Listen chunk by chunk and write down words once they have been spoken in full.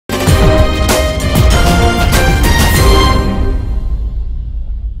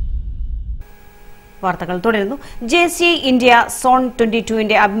വാർത്തകൾ തുടരുന്നു. JCI India zone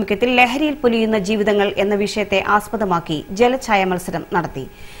 22ന്റെ ആഭിമുഖ്യത്തിൽ ലഹരിയിൽ പൊലിയുന്ന ജീവിതങ്ങൾ എന്ന വിഷയത്തെ ആസ്പദമാക്കി ജലഛായ മത്സരം നടത്തി.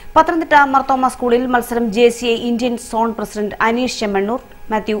 പത്തനംതിട്ട മർത്തോമ സ്കൂളിൽ മത്സരം JCI Indian zone president Aneesh Chemmanur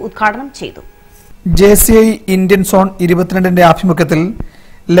Mathew ഉദ്ഘാടനം ചെയ്തു. JCI ഇന്ത്യൻ സോൺ 22ന്റെ ആഭിമുഖ്യത്തിൽ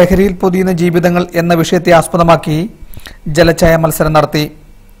ലഹരിയിൽ പൊലിയുന്ന ജീവിതങ്ങൾ എന്ന വിഷയത്തെ ആസ്പദമാക്കി ജലഛായ മത്സരം നടത്തി.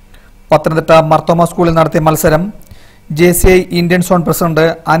 പത്തനംതിട്ട മർത്തോമ സ്കൂളിൽ നടത്തിയ മത്സരം JCI Indian zone president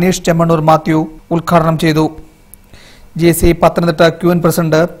Aneesh Chemmanur Mathew ഉദ്ഘാടനം ചെയ്തു. JCI Pathanamthitta queen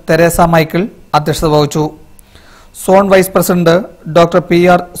president Teresa Michael അധ്യക്ഷത വഹിച്ചു. Zone vice president doctor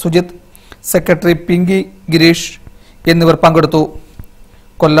PR Sujith, secretary Pinky Girish എന്നിവർ പങ്കെടുത്തു.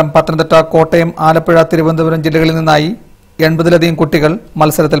 കൊല്ലം, പത്തനംതിട്ട, കോട്ടയം, ആലപ്പുഴ, തിരുവനന്തപുരം ജില്ലകളിൽ നിന്നായി 80ലധികം കുട്ടികൾ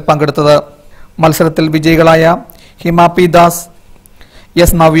മത്സരത്തിൽ പങ്കെടുത്തത്. മത്സരത്തിൽ വിജയികളായ ഹിമ P Das,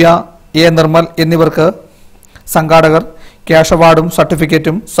 S Navya, A Nirmal എന്നിവർക്ക് സംഘാടകർ ക്യാഷ് അവാർഡും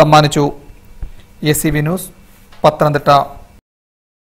സർട്ടിഫിക്കറ്റും സമ്മാനിച്ചു. ACV news, Pathanamthitta.